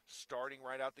rounder, starting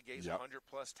right out the gates, 100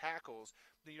 plus tackles,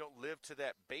 then you don't live to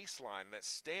that baseline, that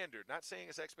standard. Not saying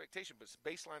it's expectation, but it's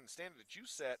baseline and standard that you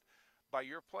set by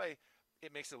your play,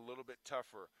 it makes it a little bit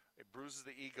tougher. It bruises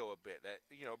the ego a bit. That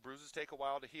bruises take a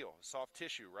while to heal. Soft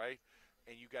tissue, right?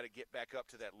 And you got to get back up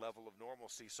to that level of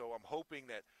normalcy. So I'm hoping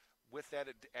that with that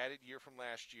added year from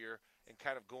last year and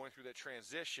kind of going through that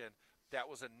transition, that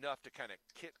was enough to kind of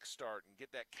kickstart and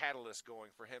get that catalyst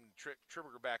going for him to trigger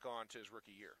back on to his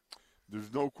rookie year.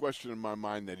 There's no question in my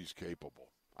mind that he's capable.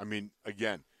 I mean,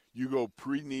 again, you go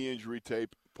pre-knee injury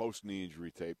tape, post-knee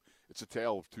injury tape, it's a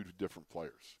tale of two different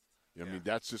players. I mean,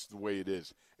 that's just the way it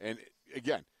is. And,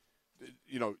 again,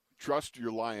 trust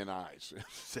your lion eyes,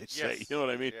 they say. Yes. You know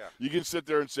what I mean? Yeah. You can sit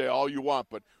there and say all you want,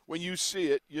 but when you see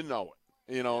it, you know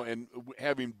it. And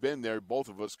having been there, both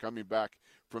of us coming back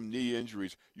from knee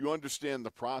injuries, you understand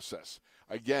the process.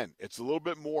 Again, it's a little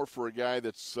bit more for a guy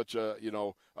that's such a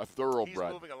thoroughbred.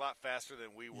 He's moving a lot faster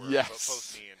than we were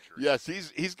post knee injury. Yes,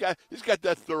 he's got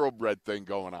that thoroughbred thing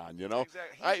going on.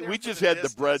 Exactly. We just had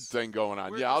the bread thing going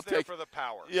on. We're I'll there take for the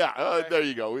power. Yeah, okay? There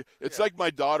you go. It's like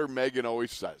my daughter Megan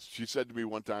always says. She said to me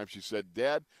one time, she said,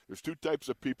 "Dad, there's two types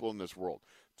of people in this world.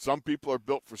 Some people are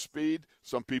built for speed.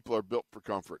 Some people are built for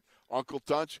comfort. Uncle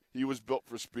Tunch, he was built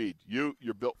for speed. You're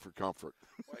built for comfort."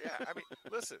 Well, yeah. I mean,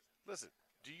 listen.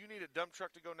 Do you need a dump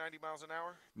truck to go 90 miles an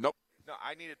hour? Nope. No,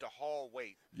 I need it to haul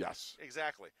weight. Yes.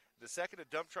 Exactly. The second a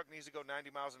dump truck needs to go 90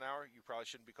 miles an hour, you probably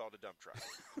shouldn't be called a dump truck.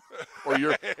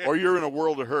 or you're in a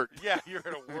world of hurt. Yeah, you're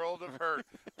in a world of hurt.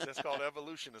 That's called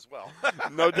evolution as well.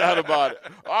 No doubt about it.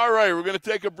 All right, we're going to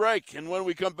take a break, and when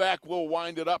we come back, we'll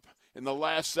wind it up in the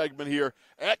last segment here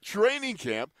at training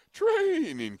camp.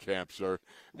 Training camp, sir.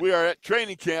 We are at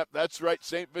training camp. That's right,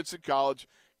 St. Vincent College.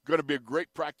 Going to be a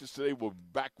great practice today. We'll be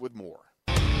back with more.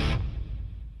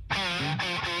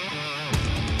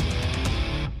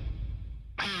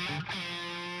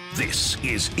 This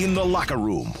is In the Locker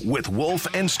Room with Wolf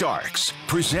and Starks,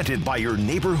 presented by your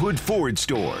neighborhood Ford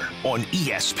store on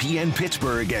ESPN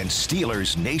Pittsburgh and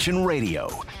Steelers Nation Radio.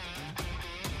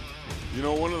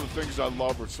 One of the things I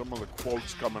love are some of the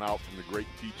quotes coming out from the great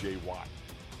T.J. Watt.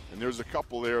 And there's a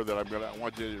couple there that I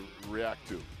want you to react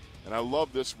to. And I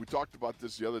love this. We talked about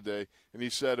this the other day. And he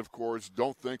said, of course,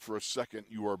 don't think for a second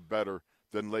you are better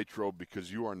than Latrobe, because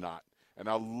you are not. And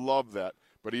I love that.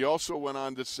 But he also went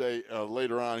on to say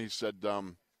later on, he said,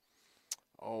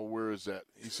 where is that?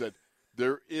 He said,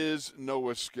 there is no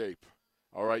escape.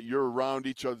 All right, you're around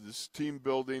each other. This team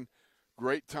building,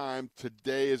 great time.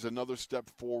 Today is another step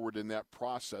forward in that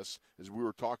process. As we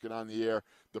were talking on the air,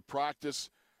 the practice,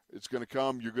 it's going to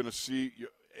come. You're going to see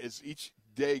as each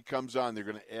day comes on, they're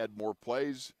going to add more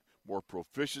plays, more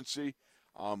proficiency.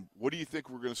 What do you think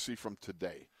we're going to see from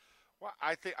today? Well,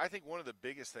 I think one of the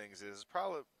biggest things is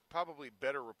probably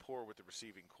better rapport with the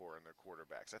receiving core and their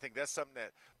quarterbacks. I think that's something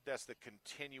that's the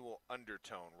continual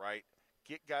undertone, right?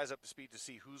 Get guys up to speed to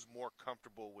see who's more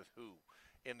comfortable with who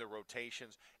in the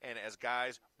rotations, and as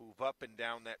guys move up and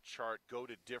down that chart, go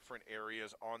to different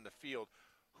areas on the field,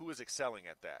 who is excelling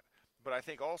at that. But I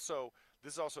think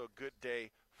this is also a good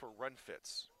day for run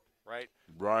fits, right?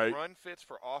 Right. Run fits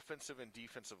for offensive and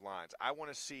defensive lines. I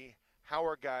want to see how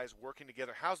are guys working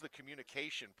together. How's the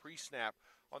communication pre-snap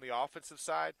on the offensive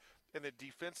side? And then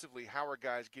defensively, how are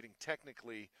guys getting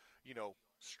technically,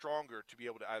 stronger to be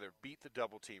able to either beat the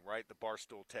double team, right, the bar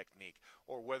stool technique,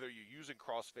 or whether you're using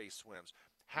cross-face swims.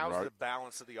 How's the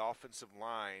balance of the offensive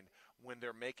line when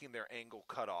they're making their angle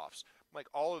cutoffs? Like,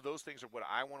 all of those things are what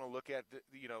I want to look at,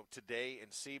 today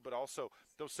and see. But also,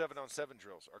 those 7-on-7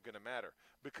 drills are going to matter,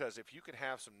 because if you can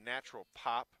have some natural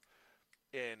pop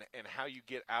and how you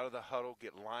get out of the huddle,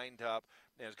 get lined up,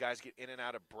 and as guys get in and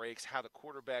out of breaks, how the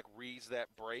quarterback reads that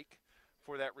break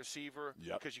for that receiver,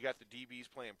 because you got the DBs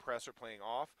playing press or playing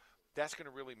off, that's going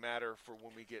to really matter for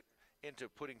when we get into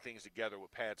putting things together when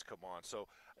pads come on. So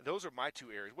those are my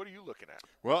two areas. What are you looking at?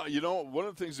 Well, one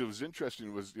of the things that was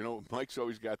interesting was, Mike's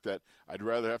always got that, I'd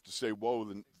rather have to say whoa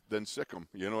than sick 'em.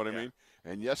 You know what I mean?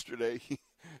 And yesterday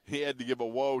he had to give a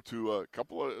whoa to a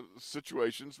couple of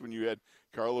situations when you had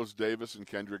Carlos Davis and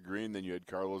Kendrick Green. Then you had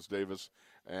Carlos Davis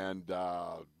and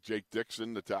Jake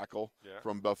Dixon, the tackle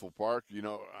from Bethel Park. I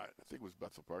think it was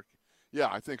Bethel Park. Yeah,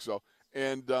 I think so.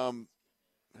 And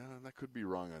that could be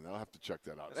wrong. I'll have to check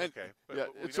that out. It's okay. But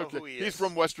it's okay. Who he is. He's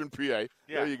from Western PA. Yeah.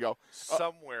 There you go.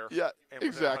 Somewhere. And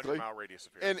exactly. 100-mile radius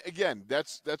of here. And again,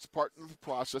 that's part of the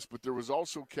process. But there was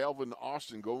also Calvin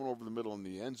Austin going over the middle in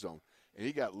the end zone, and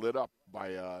he got lit up by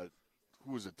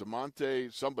who was it?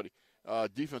 DeMonte, somebody,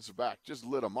 defensive back, just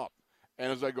lit him up.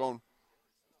 And as I go,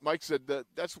 Mike said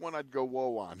that's when I'd go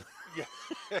whoa on.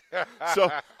 Yeah.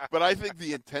 But I think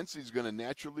the intensity is going to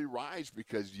naturally rise,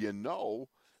 because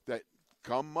that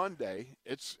come Monday,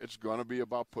 it's going to be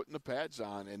about putting the pads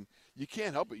on, and you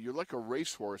can't help it. You're like a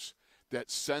racehorse that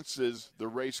senses the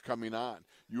race coming on.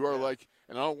 You are like,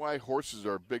 and I don't know why horses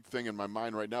are a big thing in my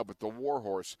mind right now, but the war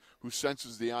horse who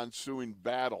senses the ensuing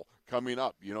battle coming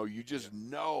up. You just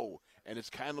know, and it's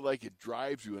kind of like it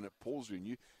drives you and it pulls you, and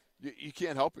you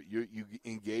can't help it. You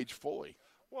engage fully.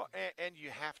 Well, and you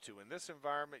have to. In this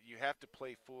environment, you have to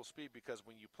play full speed, because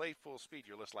when you play full speed,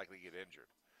 you're less likely to get injured.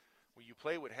 When you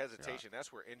play with hesitation,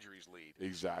 that's where injuries lead.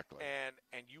 Exactly.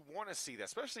 And you want to see that,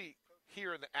 especially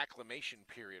here in the acclimation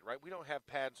period, right? We don't have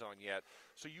pads on yet,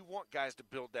 so you want guys to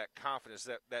build that confidence,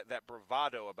 that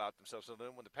bravado about themselves. So then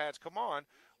when the pads come on,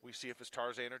 we see if it's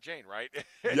Tarzan or Jane, right?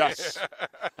 Yes.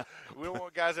 We don't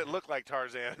want guys that look like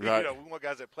Tarzan. Right. We want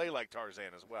guys that play like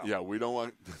Tarzan as well. Yeah, we don't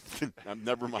want –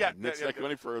 never mind. Let's not go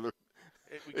any further.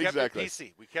 We kept it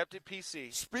PC. We kept it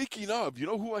PC. Speaking of, you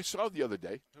know who I saw the other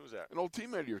day? Who was that? An old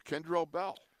teammate of yours, Kendrell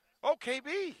Bell. Oh,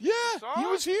 KB. Yeah, he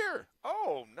was here.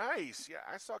 Oh, nice. Yeah,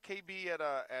 I saw KB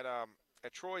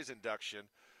at Troy's induction,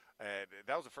 and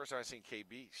that was the first time I seen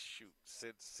KB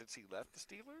since he left the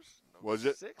Steelers. Was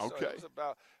it? 06. Okay. So it was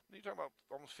about, you're talking about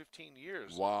almost 15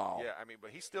 years. Wow. Yeah, I mean,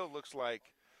 but he still looks like.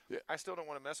 Yeah. I still don't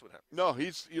want to mess with him. No,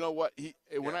 he's. You know what?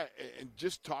 And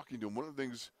just talking to him, one of the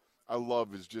things I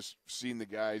love is just seeing the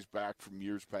guys back from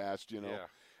years past. Yeah.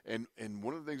 And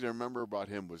one of the things I remember about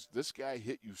him was this guy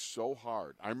hit you so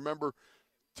hard. I remember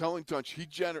telling Tunch,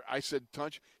 I said,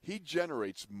 Tunch, he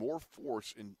generates more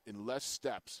force in less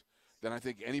steps than I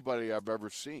think anybody I've ever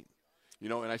seen.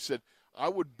 And I said, I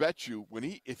would bet you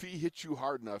if he hit you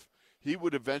hard enough, he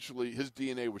would eventually, his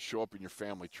DNA would show up in your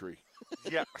family tree.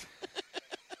 Yeah.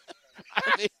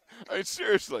 I mean,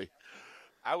 seriously.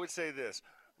 I would say this.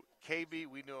 KB,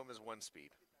 we knew him as one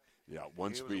speed. Yeah,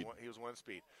 one speed. He was one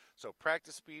speed. So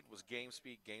practice speed was game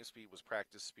speed was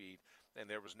practice speed, and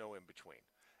there was no in between.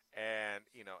 And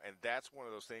and that's one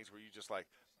of those things where you just like,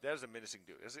 that is a menacing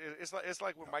dude. It's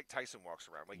like when Mike Tyson walks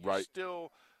around. Like, you're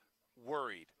still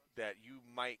worried that you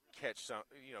might catch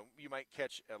you might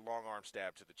catch a long arm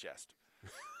stab to the chest.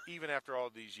 Even after all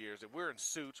these years, and we're in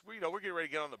suits, we're getting ready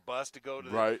to get on the bus to go to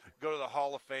the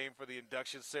Hall of Fame for the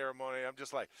induction ceremony. I'm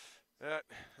just like,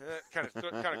 kind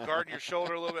of guarding your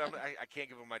shoulder a little bit. I can't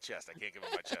give him my chest.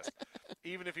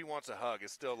 Even if he wants a hug,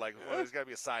 it's still like, well, there's got to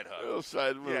be a side hug.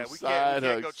 We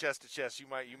can't go chest to chest. You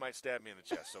might stab me in the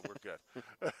chest, so we're good.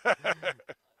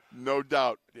 No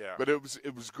doubt. Yeah. But it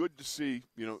was good to see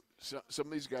some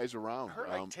of these guys around. I heard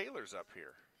Ike Taylor's up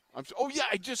here.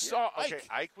 I just saw Ike. Okay,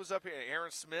 Ike was up here.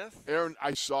 Aaron Smith.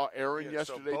 I saw Aaron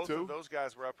yesterday, so both too. Of those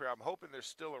guys were up here. I'm hoping they're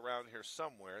still around here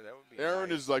somewhere. That would be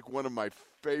Aaron nice. is like one of my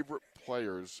favorite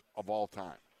players of all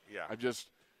time. Yeah. I just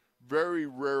very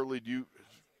rarely do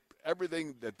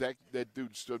everything that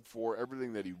dude stood for,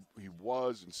 everything that he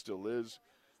was and still is,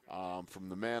 from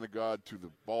the man of God to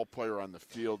the ball player on the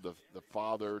field, the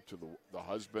father to the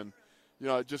husband.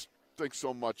 I just think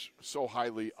so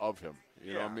highly of him.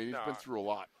 He's been through a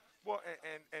lot. Well,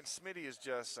 and Smitty is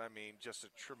just a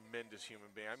tremendous human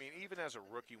being. I mean, even as a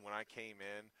rookie when I came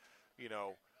in,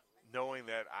 knowing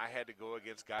that I had to go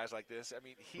against guys like this, I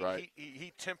mean,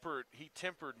 he tempered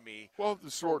me for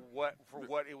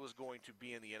what it was going to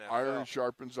be in the NFL. Iron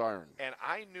sharpens iron. And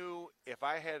I knew if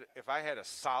I had a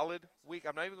solid week,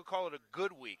 I'm not even going to call it a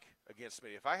good week against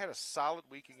Smitty. If I had a solid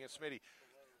week against Smitty,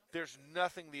 there's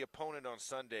nothing the opponent on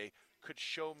Sunday could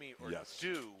show me or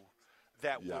do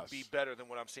that would be better than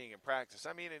what I'm seeing in practice.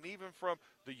 I mean, and even from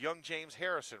the young James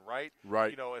Harrison, right?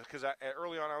 Right. Because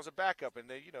early on I was a backup, and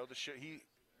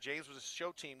James was a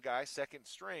show team guy, second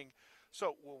string.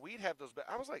 So when we'd have those,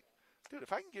 I was like, dude,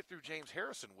 if I can get through James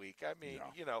Harrison week, I mean,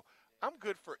 I'm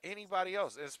good for anybody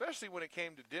else, and especially when it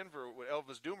came to Denver with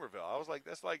Elvis Dumerville. I was like,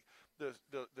 that's like the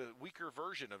weaker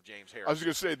version of James Harrison. I was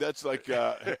going to say that's like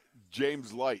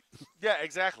James Light. Yeah,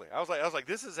 exactly. I was like,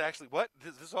 this is actually what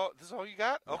this is all you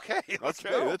got? Okay, let's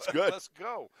okay, go. That's good. Let's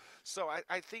go. So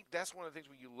I think that's one of the things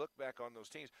when you look back on those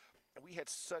teams, and we had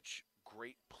such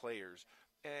great players,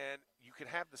 and you can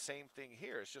have the same thing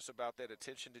here. It's just about that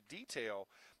attention to detail,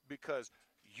 because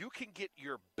you can get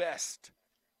your best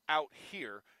out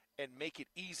here and make it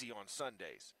easy on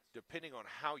Sundays, depending on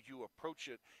how you approach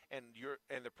it and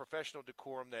the professional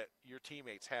decorum that your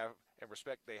teammates have and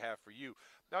respect they have for you.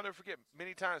 Now, I'll never forget,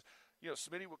 many times,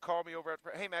 Smitty would call me over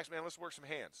hey, Max, man, let's work some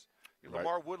hands. Right.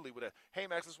 Lamar Woodley would have, hey,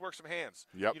 Max, let's work some hands.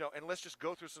 Yep. And let's just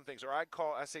go through some things. Or I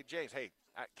say, James, hey,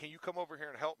 can you come over here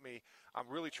and help me? I'm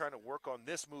really trying to work on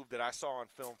this move that I saw on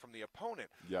film from the opponent.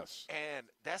 Yes. And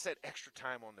that's that extra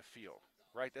time on the field,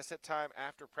 right? That's that time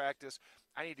after practice.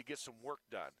 I need to get some work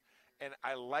done. And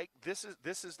I like this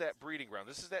is that breeding ground.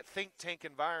 This is that think tank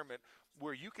environment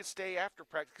where you can stay after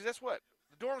practice, because that's what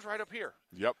the dorm's right up here.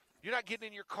 Yep. You're not getting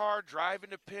in your car driving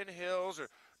to Penn Hills or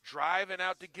driving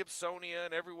out to Gibsonia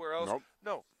and everywhere else. Nope.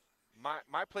 No,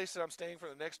 my place that I'm staying for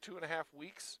the next 2.5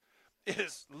 weeks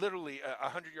is literally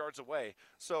 100 yards away.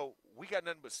 So we got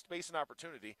nothing but space and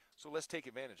opportunity. So let's take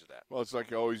advantage of that. Well, it's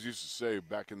like I always used to say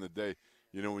back in the day.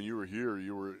 You know, when you were here,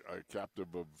 you were a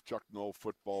captive of Chuck Noll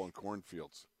football and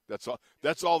cornfields. That's all.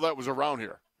 That's all that was around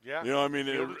here. Yeah. You know what I mean?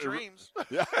 Field of dreams.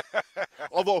 Yeah.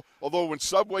 Although when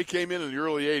Subway came in the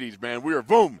early 80s, man, we were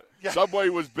boom. Yeah. Subway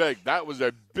was big. That was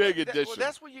a big addition. Well,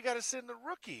 that's when you got to send the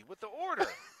rookie with the order.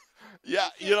 Yeah,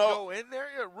 you know. Go in there,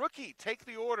 rookie, take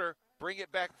the order, bring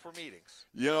it back for meetings.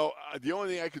 You know, the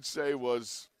only thing I could say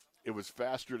was it was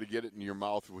faster to get it in your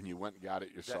mouth when you went and got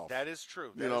it yourself. That is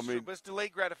true. You know what I mean? But it's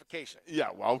delayed gratification. Yeah,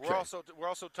 well, okay. We're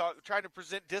also trying to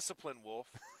present discipline, Wolf.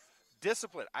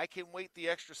 Discipline. I can wait the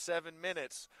extra 7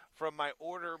 minutes from my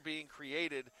order being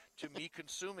created to me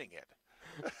consuming it.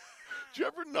 Did you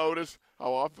ever notice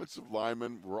how offensive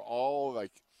linemen were all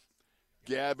like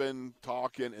gabbing,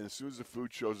 talking, and as soon as the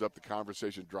food shows up, the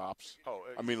conversation drops? Oh,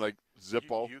 I mean, like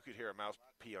Zippo. You could hear a mouse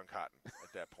pee on cotton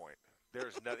at that point.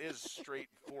 It is straight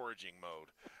foraging mode.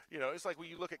 You know, it's like when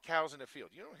you look at cows in the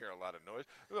field. You don't hear a lot of noise.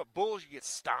 Bulls, you get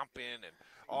stomping and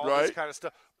all this kind of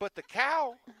stuff. But the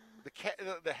cow, the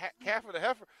calf or the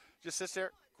heifer, just sits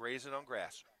there grazing on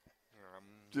grass.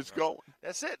 Just going.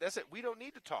 That's it. We don't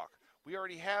need to talk. We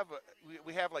already have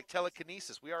we have like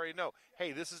telekinesis. We already know,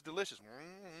 hey, this is delicious.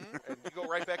 And you go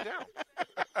right back down.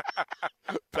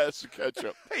 Pass the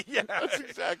ketchup. Yeah. That's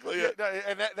exactly it.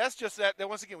 And that's just that.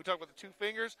 Once again, we talk about the 2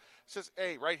 fingers. It says,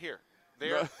 hey, right here.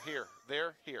 There, here,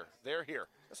 there, here, there, here.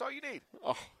 That's all you need.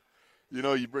 Oh, you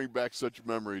know, you bring back such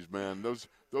memories, man. Those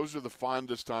are the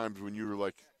fondest times when you were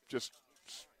like just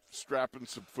strapping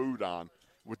some food on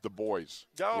with the boys.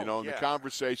 Oh, you know, and yeah. the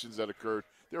conversations that occurred,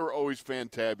 they were always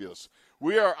fantabulous.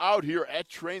 We are out here at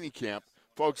training camp.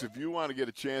 Folks, if you want to get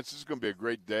a chance, this is going to be a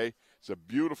great day. It's a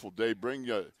beautiful day. Bring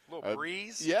a little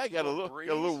breeze. Yeah, got a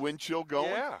little wind chill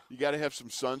going. Yeah. You got to have some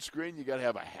sunscreen. You got to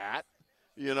have a hat.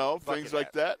 You know, Bucket things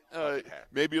like hat. that.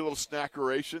 Maybe a little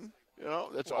snackeration. You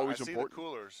know, that's always important. I see the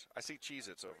coolers. I see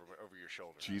Cheez-Its over your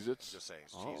shoulder. Cheez-Its? Just saying,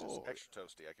 it's Cheez-Its. Extra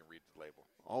toasty. I can read the label.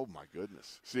 Oh, my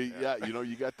goodness. See, yeah, you know,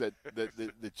 you got the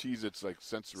Cheez-Its like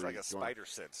sensory. It's like a spider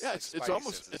sense. Yeah, it's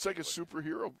almost, it's like a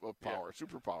superhero power,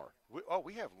 superpower.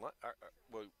 We have lunch.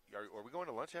 Are we going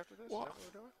to lunch after this? Well, is that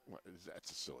what we're doing? That's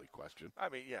a silly question. I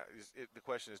mean, yeah, the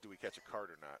question is, do we catch a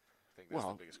cart or not? I think that's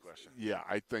the biggest question. Yeah,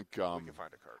 I think we can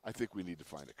find a cart. I think we need to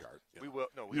find a cart. We will.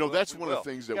 No, you know, that's one of the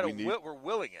things that we need. We're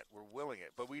willing it. We're willing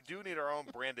it, but we do need our own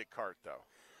branded cart,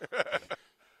 though.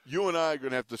 You and I are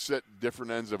going to have to sit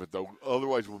different ends of it, though.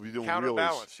 Otherwise, we'll be doing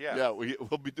counterbalance. wheelies. Yeah,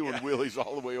 we'll be doing wheelies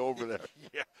all the way over there.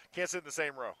 Yeah, can't sit in the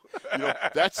same row. You know,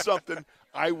 that's something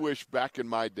I wish back in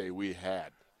my day we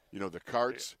had. You know, the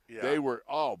carts. Yeah. They were.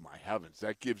 Oh my heavens!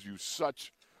 That gives you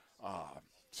such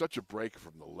a break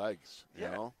from the legs. You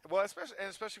know. Well,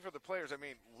 especially for the players. I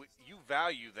mean, you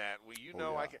value that.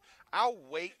 Yeah. I'll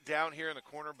wait down here in the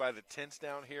corner by the tents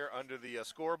down here under the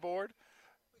scoreboard.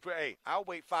 But, hey, I'll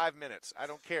wait 5 minutes. I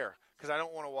don't care because I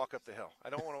don't want to walk up the hill. I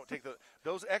don't want to take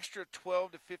those extra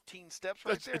 12 to 15 steps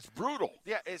right there. It's brutal.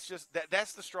 Yeah, it's just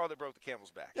that's the straw that broke the camel's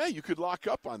back. Yeah, you could lock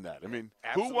up on that. I mean,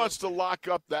 Absolutely. Who wants to lock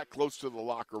up that close to the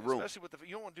locker room? Especially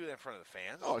you don't want to do that in front of the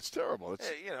fans. Oh, it's terrible. It's,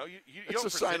 you it's don't a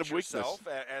sign of yourself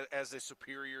weakness. as a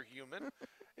superior human.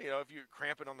 If you're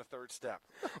cramping on the third step.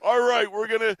 All right, we're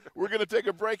gonna take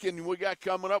a break, and we got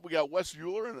coming up. We got Wes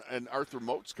Euler and Arthur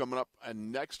Moats coming up,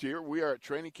 and next here we are at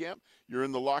training camp. You're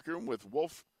in the locker room with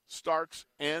Wolf, Starks,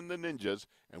 and the Ninjas,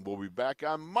 and we'll be back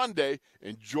on Monday.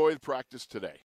 Enjoy the practice today.